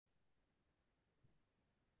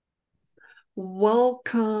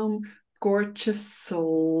Welcome, gorgeous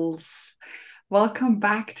souls. Welcome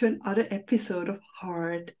back to another episode of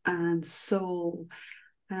Heart and Soul.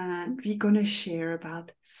 And we're going to share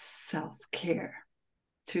about self-care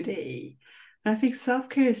today. And I think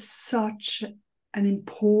self-care is such an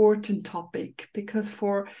important topic because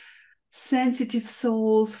for sensitive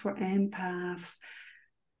souls, for empaths,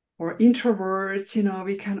 or introverts,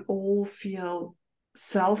 we can all feel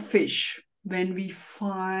selfish when we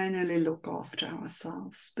finally look after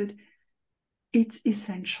ourselves. But it's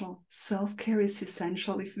essential. Self-care is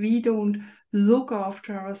essential. If we don't look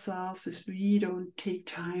after ourselves, if we don't take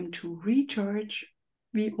time to recharge,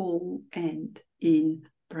 we all end in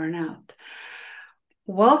burnout.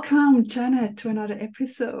 Welcome, Janet, to another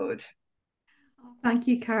episode. Thank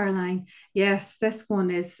you, Caroline. Yes, this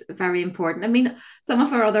one is very important. I mean, some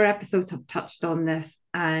of our other episodes have touched on this,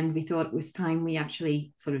 and we thought it was time we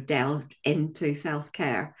actually sort of delved into self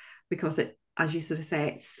care because as you sort of say,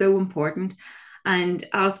 it's so important. And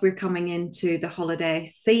as we're coming into the holiday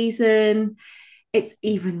season, it's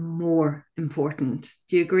even more important.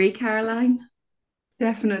 Do you agree, Caroline?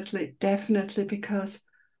 Definitely, definitely, because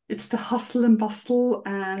it's the hustle and bustle.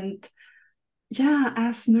 And yeah,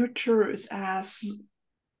 as nurturers, as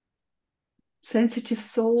sensitive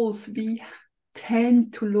souls, we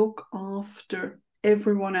tend to look after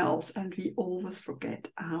everyone else and we always forget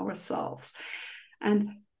ourselves.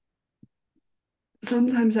 And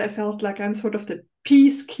sometimes I felt like I'm sort of the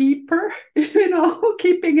peacekeeper,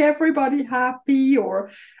 keeping everybody happy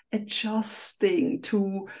or adjusting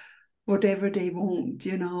to whatever they want.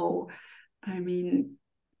 I mean,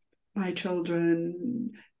 my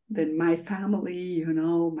children, then my family,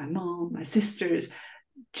 my mom, my sisters,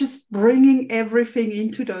 just bringing everything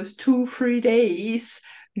into those 2-3 days,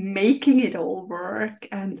 making it all work,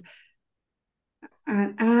 and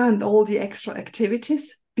all the extra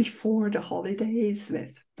activities before the holidays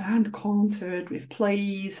with band concert, with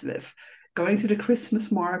plays, with going to the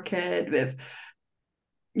Christmas market, with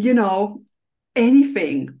you know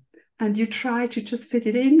anything. And you try to just fit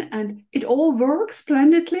it in, and it all works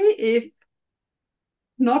splendidly if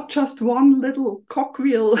not just one little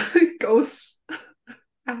cogwheel goes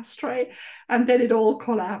astray and then it all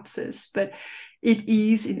collapses. But it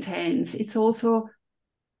is intense. It's also,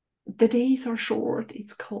 the days are short,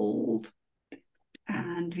 it's cold,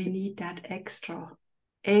 and we need that extra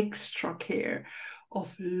care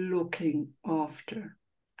of looking after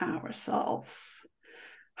ourselves.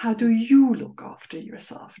 How do you look after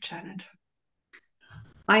yourself, Janet?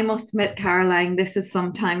 I must admit, Caroline, this is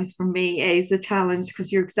sometimes for me is a challenge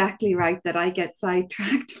because you're exactly right that I get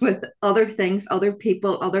sidetracked with other things, other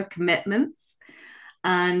people, other commitments,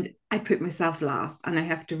 and I put myself last. And I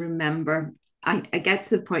have to remember, I get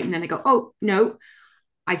to the point and then I go, oh, no,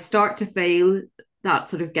 I start to feel that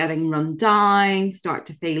sort of getting run down, start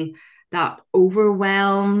to feel that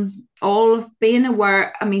overwhelm, all of being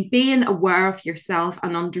aware. I mean, being aware of yourself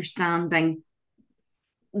and understanding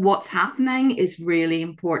what's happening is really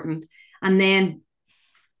important. And then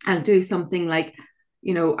I'll do something like,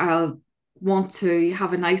 I'll want to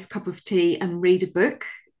have a nice cup of tea and read a book.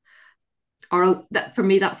 Or that for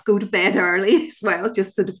me, that's go to bed early as well,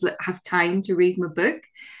 just sort of have time to read my book.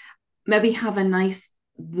 Maybe have a nice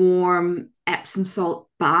warm Epsom salt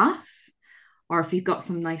bath, or if you've got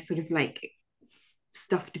some nice sort of like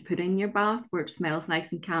stuff to put in your bath where it smells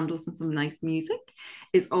nice and candles and some nice music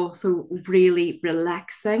is also really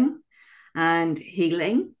relaxing and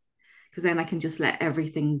healing because then I can just let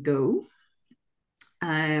everything go.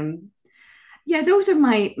 Um, yeah, those are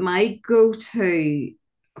my go-to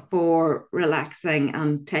for relaxing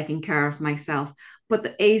and taking care of myself. But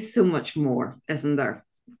there is so much more, isn't there?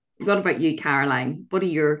 What about you, Caroline? What are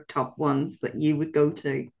your top ones that you would go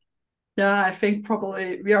to? Yeah, I think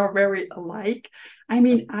probably we are very alike. I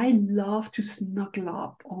mean, I love to snuggle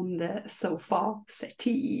up on the sofa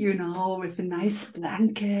settee, with a nice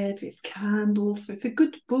blanket, with candles, with a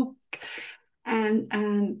good book,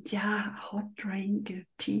 and yeah, a hot drink,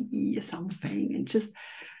 tea, something, and just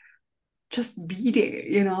be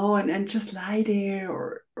there, and just lie there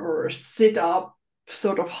or sit up,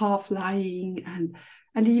 sort of half lying,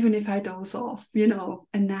 and even if I doze off,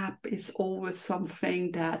 a nap is always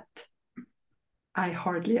something that I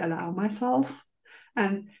hardly allow myself.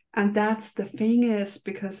 And that's the thing, is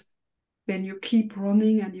because when you keep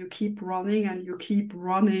running and you keep running and you keep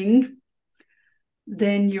running,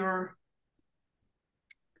 then your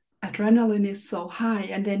adrenaline is so high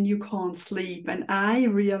and then you can't sleep. And I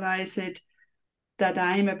realize it, that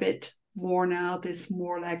I'm a bit worn out, is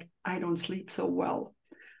more like I don't sleep so well.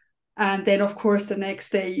 And then, of course, the next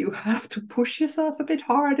day you have to push yourself a bit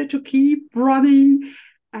harder to keep running.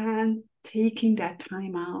 And taking that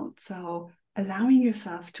time out. So allowing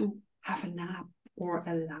yourself to have a nap or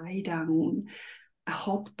a lie down, a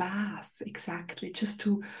hot bath, exactly, just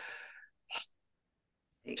to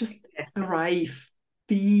just Yes. arrive,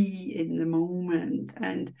 be in the moment,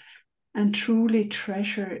 and truly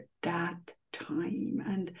treasure that time.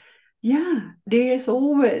 And yeah, there's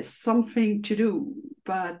always something to do,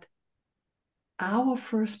 but our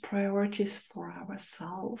first priority is for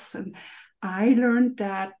ourselves. And I learned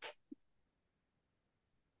that,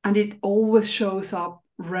 and it always shows up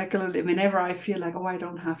regularly whenever I feel like, oh, I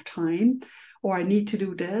don't have time or I need to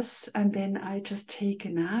do this. And then I just take a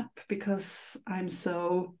nap because I'm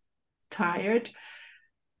so tired,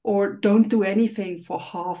 or don't do anything for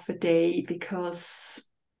half a day because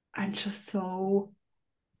I'm just so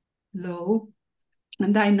low.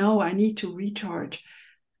 And I know I need to recharge.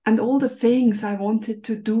 And all the things I wanted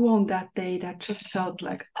to do on that day that just felt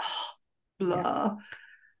like, oh, blah.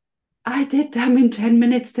 I did them in 10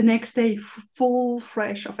 minutes the next day, full,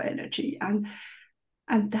 fresh of energy.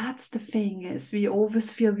 And that's the thing, is we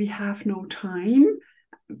always feel we have no time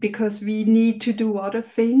because we need to do other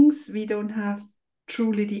things. We don't have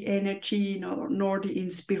truly the energy, nor the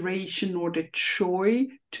inspiration, nor the joy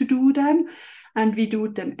to do them. And we do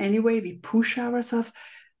them anyway. We push ourselves.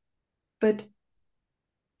 But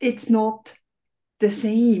it's not the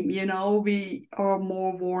same, we are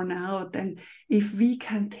more worn out. And if we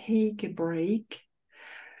can take a break,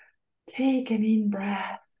 take an in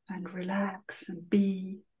breath and relax and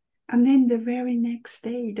be, and then the very next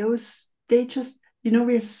day, they just,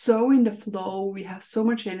 we're so in the flow, we have so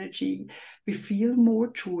much energy, we feel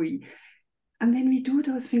more joy. And then we do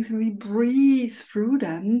those things and we breathe through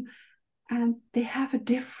them, and they have a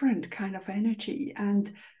different kind of energy.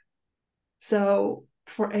 And so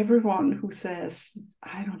for everyone who says,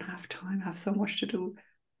 I don't have time, I have so much to do,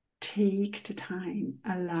 take the time,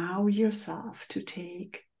 allow yourself to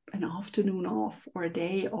take an afternoon off or a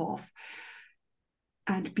day off,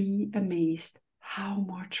 and be amazed how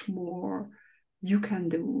much more you can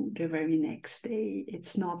do the very next day.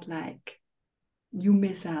 It's not like you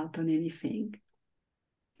miss out on anything.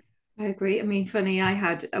 I agree. I mean, funny, I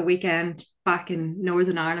had a weekend back in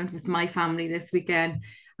Northern Ireland with my family this weekend,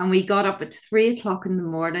 and we got up at 3 o'clock in the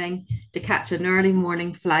morning to catch an early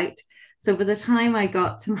morning flight. So by the time I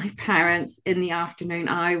got to my parents in the afternoon,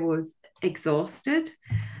 I was exhausted.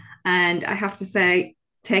 And I have to say,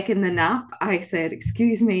 taking the nap, I said,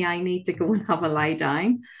 excuse me, I need to go and have a lie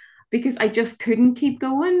down because I just couldn't keep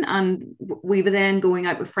going. And we were then going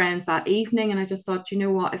out with friends that evening. And I just thought, you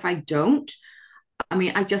know what, if I don't, I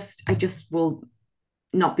mean, I just will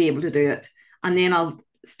not be able to do it. And then I'll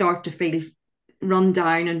start to feel run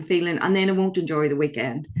down and feeling, and then I won't enjoy the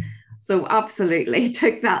weekend. So absolutely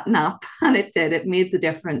took that nap, and it did. It made the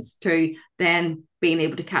difference to then being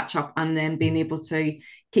able to catch up and then being able to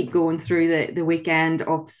keep going through the weekend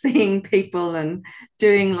of seeing people and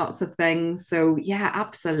doing lots of things. So yeah,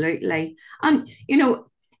 absolutely. And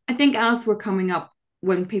I think as we're coming up,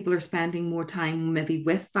 when people are spending more time maybe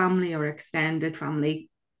with family or extended family,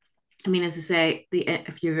 I mean, as I say,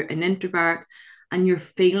 if you're an introvert and you're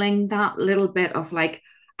feeling that little bit of like,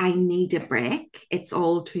 I need a break, it's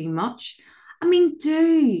all too much. I mean,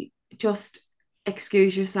 do just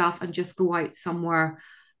excuse yourself and just go out somewhere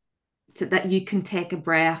that you can take a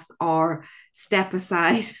breath or step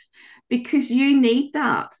aside because you need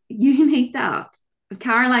that. You need that.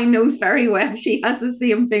 Caroline knows very well, she has the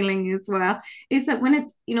same feeling as well, is that when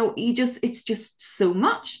it's just so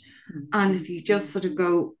much. And if you just sort of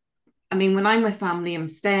go, I mean, when I'm with family, I'm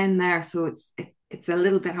staying there, so it's a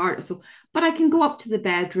little bit harder. So, but I can go up to the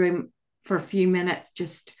bedroom for a few minutes,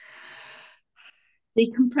 just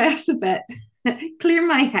decompress a bit, clear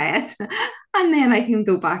my head, and then I can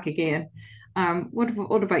go back again.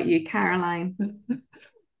 What about you, Caroline?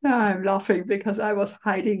 I'm laughing because I was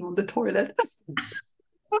hiding on the toilet.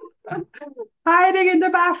 Hiding in the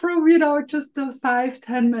bathroom, just those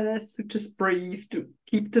 5-10 minutes to just breathe, to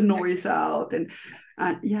keep the noise out. And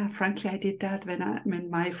yeah, frankly, I did that when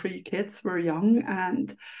my 3 kids were young.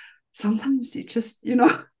 And sometimes you just,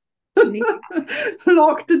 lock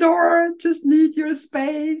the door, just need your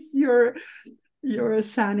space, your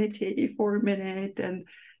sanity for a minute.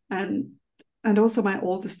 And also my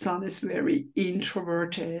oldest son is very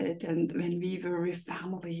introverted. And when we were with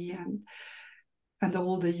family and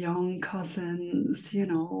all the young cousins,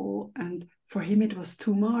 and for him it was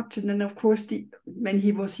too much. And then of course when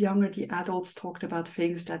he was younger, the adults talked about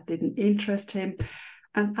things that didn't interest him.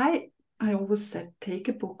 And I always said, take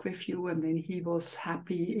a book with you. And then he was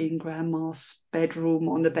happy in grandma's bedroom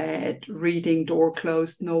on the bed, reading, door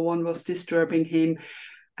closed, no one was disturbing him.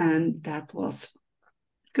 And that was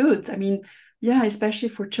good. I mean, yeah, especially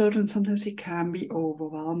for children, sometimes it can be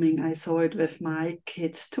overwhelming. I saw it with my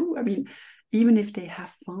kids too. I mean, even if they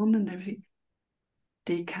have fun and everything,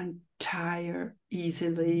 they can tire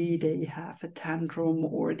easily. They have a tantrum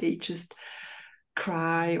or they just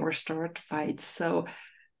cry or start fights. So,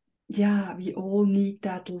 yeah, we all need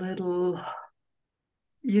that little,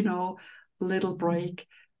 little break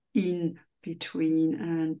in between.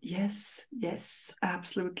 And yes, yes,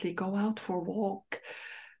 absolutely. Go out for a walk,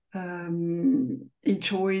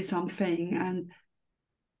 enjoy something. And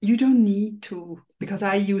you don't need to, because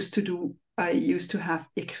I used to have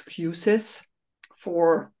excuses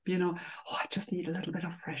for, oh, I just need a little bit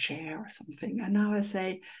of fresh air or something. And now I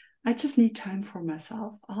say, I just need time for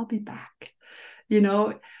myself. I'll be back, you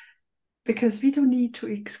know, because we don't need to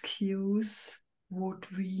excuse what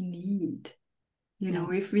we need.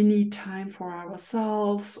 If we need time for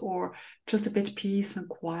ourselves or just a bit peace and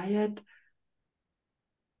quiet,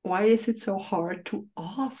 why is it so hard to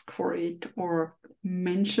ask for it or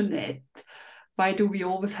mention it? Why do we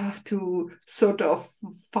always have to sort of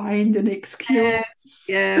find an Yes, excuse?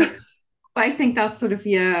 yes. I think that's sort of,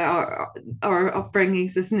 yeah, our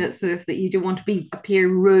upbringings, isn't it? Sort of that you don't want to appear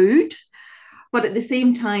rude, but at the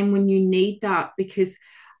same time, when you need that, because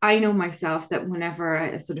I know myself that whenever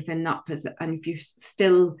I sort of in that position, and if you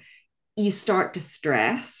start to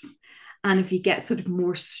stress, and if you get sort of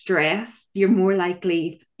more stressed, you're more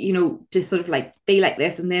likely, to sort of like be like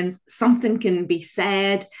this, and then something can be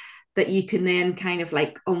said that you can then kind of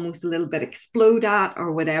like almost a little bit explode at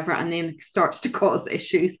or whatever, and then it starts to cause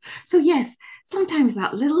issues. So yes, sometimes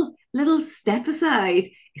that little step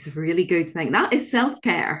aside is a really good thing. That is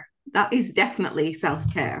self-care. That is definitely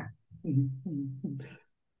self-care.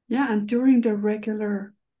 Yeah, and during the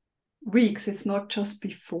regular weeks, it's not just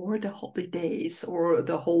before the holidays or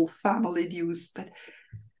the whole family dues, but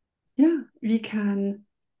yeah, we can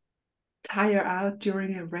tire out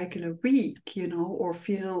during a regular week, or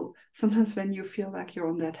feel sometimes when you feel like you're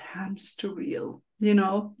on that hamster wheel,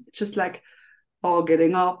 just like, oh,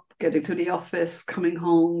 getting up, getting to the office, coming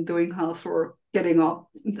home, doing housework, getting up,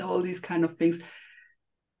 all these kind of things.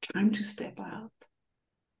 Time to step out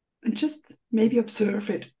and just maybe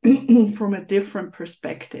observe it from a different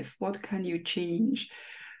perspective. What can you change?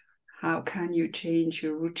 How can you change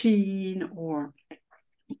your routine? Or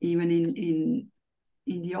even in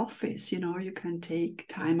the office, you can take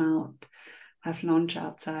time out, have lunch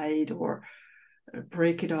outside, or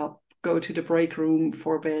break it up, go to the break room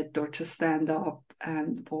for a bit, or just stand up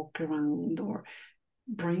and walk around, or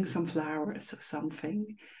bring some flowers or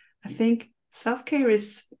something. I think self-care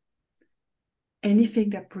is anything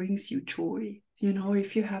that brings you joy.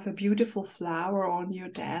 If you have a beautiful flower on your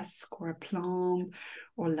desk or a plant,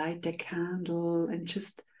 or light a candle and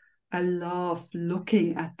just, I love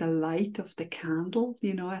looking at the light of the candle,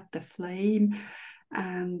 at the flame,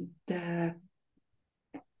 and a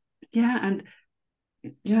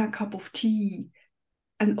cup of tea.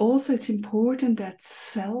 And also it's important that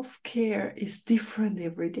self-care is different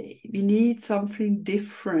every day. We need something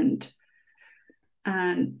different.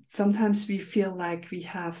 And sometimes we feel like we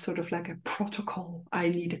have sort of like a protocol. I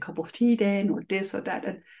need a cup of tea then, or this or that.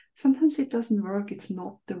 And sometimes it doesn't work. It's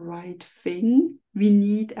not the right thing we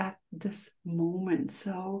need at this moment.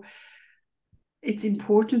 So it's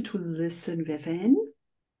important to listen within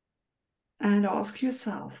and ask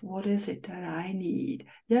yourself, what is it that I need?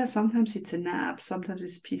 Yeah, sometimes it's a nap. Sometimes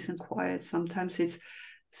it's peace and quiet. Sometimes it's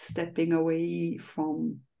stepping away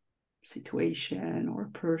from situation or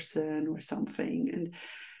person or something,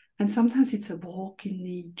 and sometimes it's a walk in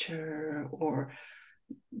nature, or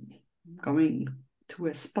going to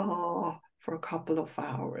a spa for a couple of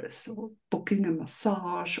hours, or booking a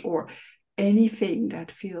massage, or anything that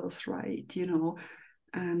feels right,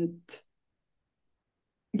 and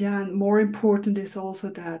yeah, and more important is also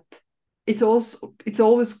that it's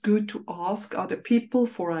always good to ask other people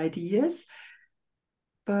for ideas,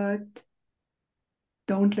 but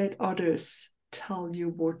don't let others tell you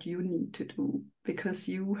what you need to do, because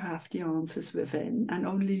you have the answers within and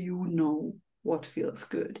only you know what feels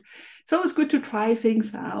good. It's always good to try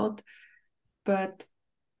things out, but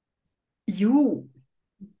you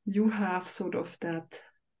have sort of that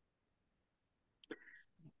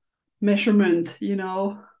measurement,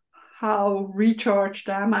 how recharged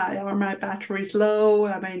am I? Are my batteries low?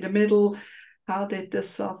 Am I in the middle? How did the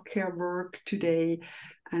self-care work today?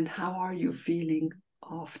 And how are you feeling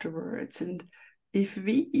afterwards? And if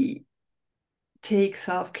we take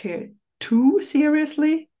self-care too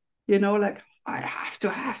seriously, like, I have to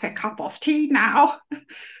have a cup of tea now,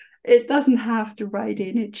 it doesn't have the right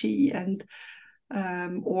energy. And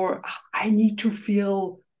or I need to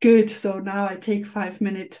feel good. So now I take 5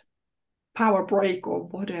 minute power break or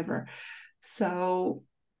whatever. So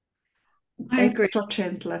I agree. extra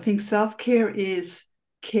gentle. I think self-care is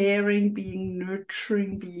caring, being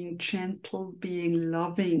nurturing, being gentle, being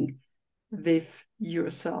loving with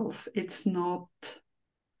yourself. It's not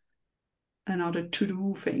another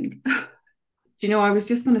to-do thing. You know, I was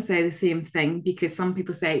just going to say the same thing because some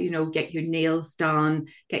people say, you know, get your nails done,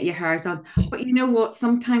 get your hair done. But you know what?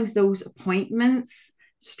 Sometimes those appointments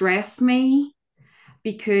stress me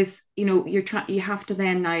because, you know, you have to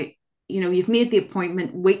then now, you know, you've made the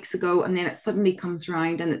appointment weeks ago and then it suddenly comes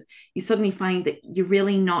around and you suddenly find that you're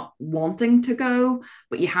really not wanting to go,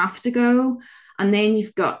 but you have to go. And then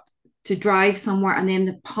you've got to drive somewhere and then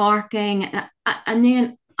the parking and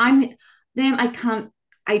then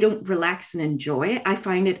I don't relax and enjoy it. I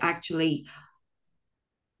find it actually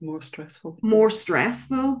More stressful. more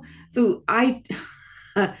stressful. So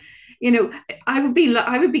you know, I would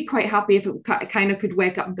be quite happy if it kind of could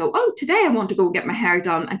wake up and go, oh, today I want to go get my hair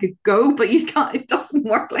done. I could go, but you can't. It doesn't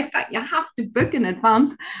work like that. You have to book in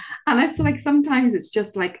advance, and it's like sometimes it's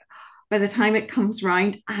just like by the time it comes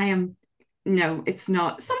round, I am no, it's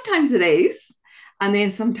not. Sometimes it is, and then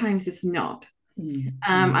sometimes it's not. And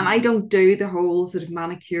I don't do the whole sort of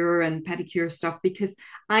manicure and pedicure stuff because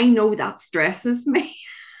I know that stresses me.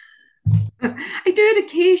 I do it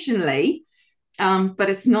occasionally, but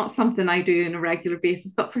it's not something I do on a regular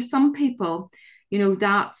basis. But for some people, you know,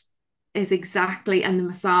 that is exactly, and the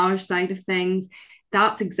massage side of things,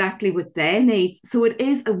 that's exactly what they need. So it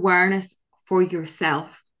is awareness for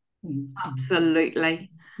yourself. Absolutely.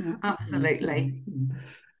 Yeah. Absolutely.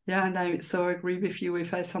 Yeah, and I so agree with you.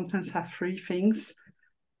 If I sometimes have three things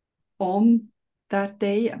on that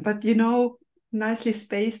day, but you know, nicely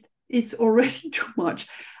spaced, it's already too much.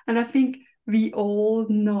 And I think we all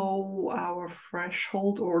know our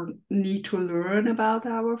threshold or need to learn about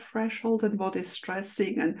our threshold and what is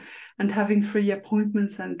stressing, and having 3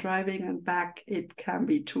 appointments and driving and back, it can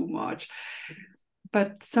be too much.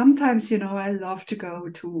 But sometimes, you know, I love to go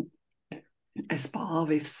to a spa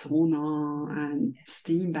with sauna and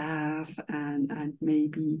steam bath and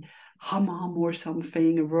maybe hammam or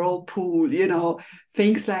something, a whirlpool, you know,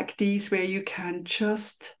 things like these where you can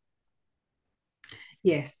just,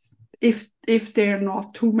 Yes. if there are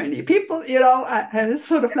not too many people, you know,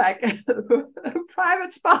 sort of like a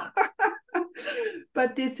private spa.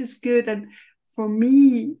 But this is good. And for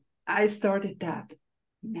me, I started that,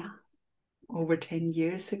 yeah, over 10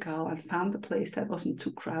 years ago, and found a place that wasn't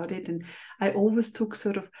too crowded. And I always took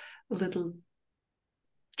sort of a little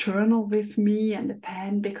journal with me and a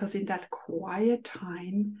pen, because in that quiet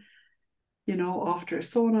time, you know, after a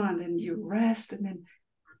sauna, and then you rest, and then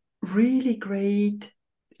really great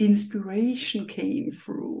inspiration came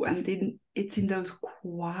through. And then it's in those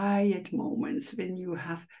quiet moments when you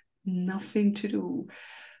have nothing to do,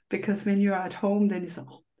 because when you're at home, then it's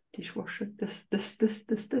dishwasher, this.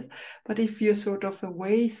 But if you're sort of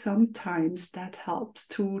away, sometimes that helps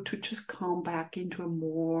to just come back into a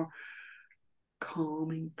more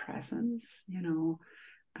calming presence, you know.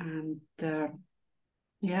 And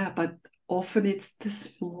yeah, but often it's the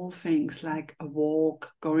small things like a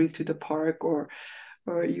walk, going to the park, or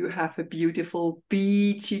you have a beautiful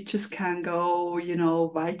beach, you just can go, you know,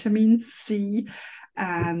 vitamin C.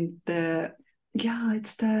 And yeah,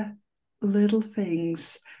 it's the little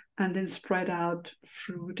things, and then spread out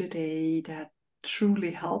through the day, that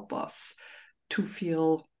truly help us to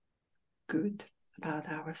feel good about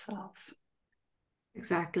ourselves.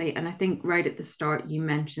 Exactly. And I think right at the start, you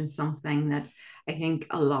mentioned something that I think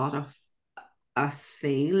a lot of us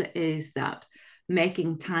feel is that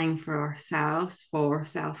making time for ourselves, for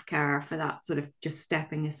self care, for that sort of just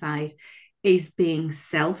stepping aside is being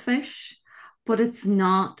selfish, but it's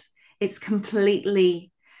not, it's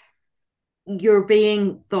completely, you're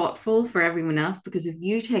being thoughtful for everyone else because if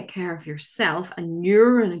you take care of yourself and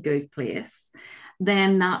you're in a good place,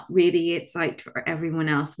 then that radiates out for everyone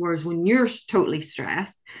else. Whereas when you're totally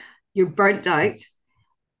stressed, you're burnt out.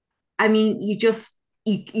 I mean, you just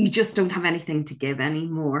don't have anything to give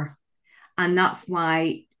anymore. And that's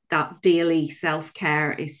why that daily self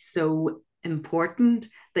care is so important,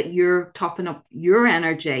 that you're topping up your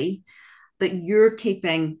energy, that you're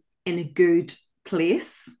keeping in a good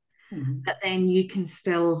place, that then you can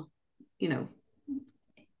still, you know,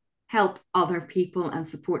 help other people and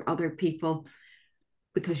support other people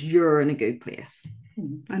because you're in a good place.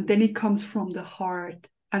 And then it comes from the heart,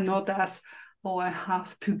 and not as, oh, I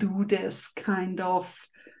have to do this kind of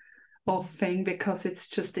thing because it's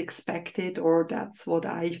just expected, or that's what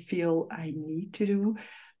I feel I need to do,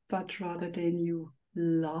 but rather than you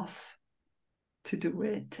love to do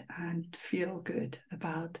it and feel good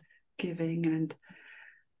about giving. And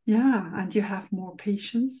yeah, and you have more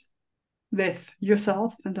patience with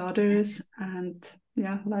yourself and others. And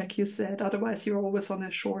yeah, like you said, otherwise you're always on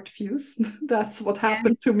a short fuse. That's what Yeah,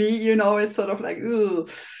 happened to me. It's sort of like, ooh.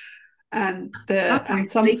 that's why And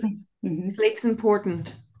sleep. sometimes Sleep's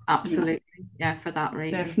important. yeah, Absolutely. Yeah, for that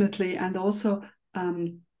reason. definitely. And also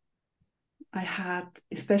I had,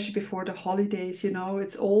 especially before the holidays,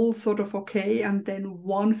 it's all sort of okay. And then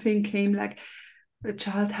one thing came, like a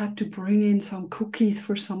child had to bring in some cookies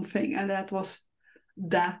for something. And that was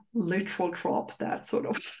that literal drop that sort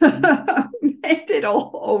of made it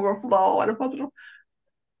all overflow. And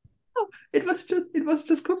it was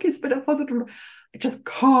just cookies, but I just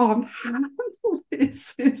can't handle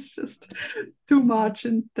this. It's just too much.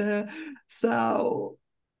 And so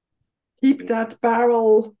keep Yeah, that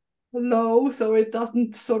barrel low so it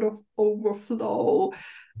doesn't sort of overflow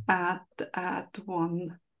at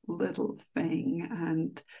one little thing.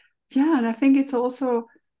 And yeah, and I think it's also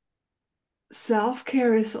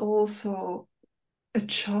self-care is also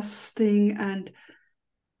adjusting and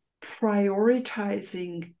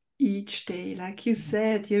prioritizing each day. Like you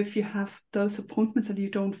said, if you have those appointments and you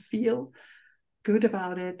don't feel good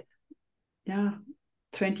about it, yeah,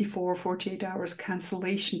 24, 48 hours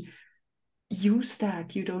cancellation. Use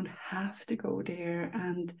that. You don't have to go there,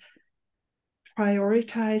 and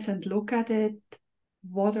prioritize and look at it.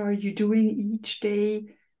 What are you doing each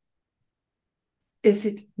day? Is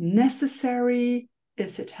it necessary?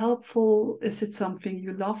 Is it helpful? Is it something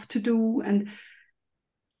you love to do? And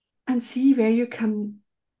see where you can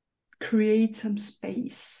create some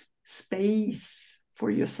space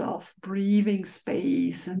for yourself, breathing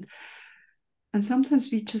space. And sometimes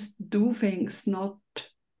we just do things not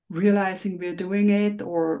realizing we're doing it,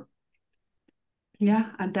 or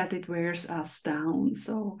yeah, and that it wears us down.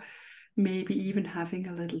 So maybe even having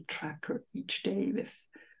a little tracker each day with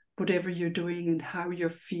whatever you're doing and how you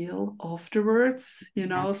feel afterwards,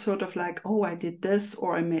 yeah. sort of like, oh, I did this,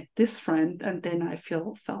 or I met this friend and then I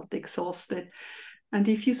felt exhausted. And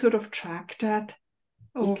if you sort of track that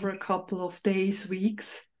You can, over a couple of days,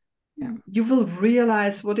 weeks, yeah. you will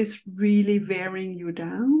realize what is really wearing you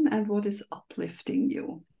down and what is uplifting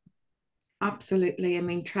you. Absolutely. I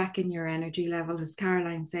mean, tracking your energy level, as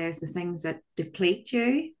Caroline says, the things that deplete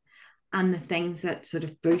you and the things that sort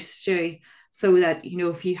of boost you. So that,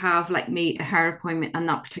 if you have, like me, a hair appointment and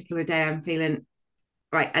that particular day I'm feeling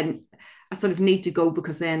right, and I sort of need to go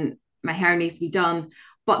because then my hair needs to be done,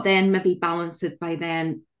 but then maybe balance it by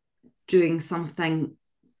then doing something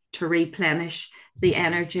to replenish the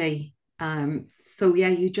energy. So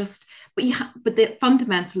yeah,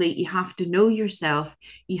 fundamentally you have to know yourself.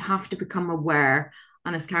 You have to become aware,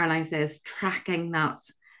 and as Caroline says, tracking that.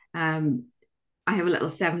 Um, I have a little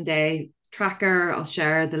 7-day tracker. I'll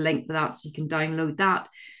share the link for that so you can download that.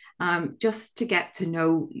 Just to get to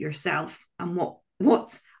know yourself and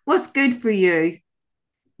what's good for you.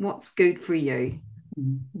 What's good for you.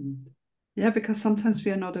 Mm-hmm. Yeah, because sometimes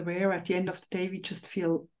we are not aware. At the end of the day, we just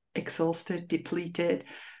feel exhausted, depleted,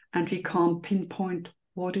 and we can't pinpoint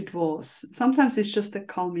what it was. Sometimes it's just a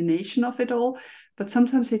culmination of it all, but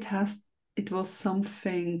sometimes it was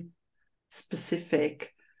something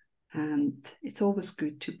specific. And it's always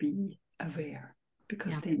good to be aware,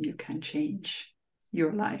 because Yeah, then you can change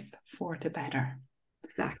your life for the better.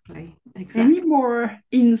 exactly. Any Exactly. more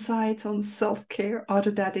insights on self-care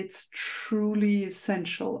other that it's truly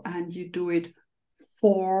essential and you do it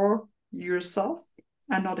for yourself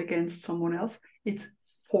and not against someone else? It's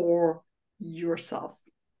for yourself.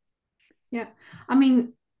 Yeah. I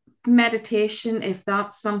mean, meditation, if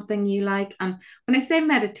that's something you like. And when I say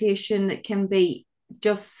meditation, it can be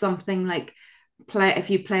just something like if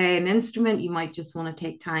you play an instrument, you might just want to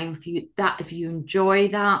take time if you enjoy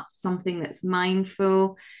that, something that's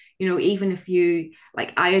mindful, even if you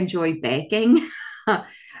like, I enjoy baking.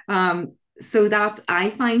 So that I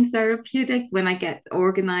find therapeutic when I get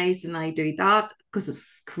organized and I do that because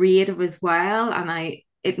it's creative as well, and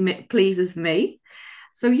it pleases me.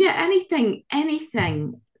 So yeah, anything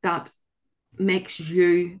that makes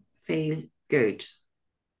you feel good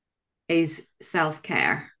is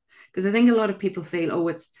self-care. Because I think a lot of people feel, oh,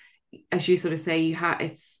 it's, as you sort of say,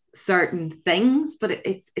 it's certain things, but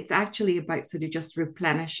it's actually about sort of just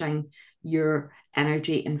replenishing your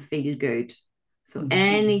energy and feel good. So Mm-hmm.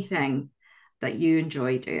 anything that you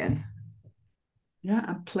enjoy doing. Yeah,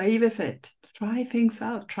 and play with it. Try things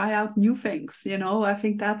out. Try out new things. I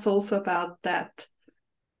think that's also about that.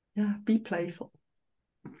 Yeah, be playful.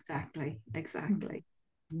 Exactly.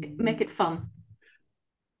 Mm-hmm. Make it fun.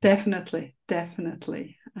 Definitely,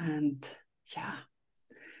 definitely. And yeah,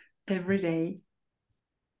 every day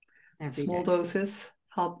every Small day. doses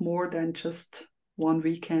help more than just one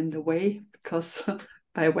weekend away, because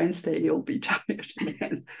by Wednesday you'll be tired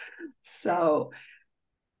again. So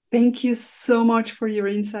thank you so much for your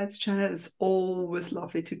insights, Janet. It's always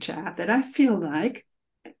lovely to chat. And I feel like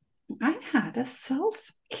I had a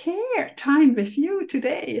self-care time with you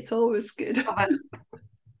today. It's always good. Love it.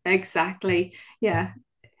 Exactly. Yeah.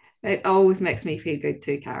 It always makes me feel good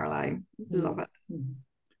too, Caroline. Love it.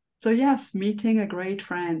 So yes, meeting a great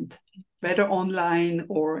friend, whether online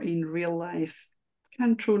or in real life,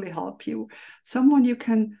 can truly help you. Someone you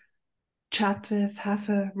can chat with, have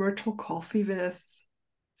a virtual coffee with,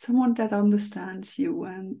 someone that understands you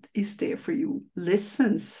and is there for you,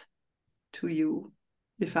 listens to you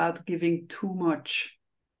without giving too much.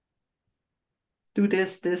 Do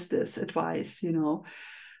this advice,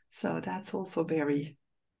 So that's also very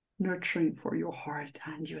nurturing for your heart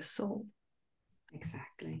and your soul.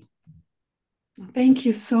 Exactly. Thank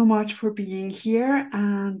you so much for being here,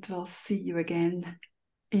 and we'll see you again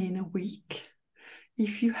in a week.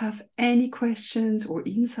 If you have any questions or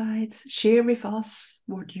insights, share with us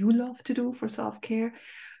what you love to do for self-care.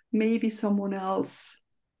 Maybe someone else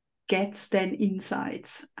gets then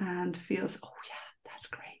insights and feels, oh yeah, that's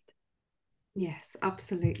great. Yes,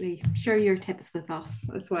 absolutely. Share your tips with us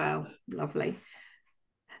as well. Lovely.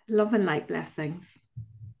 Love and light blessings.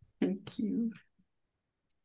 Thank you.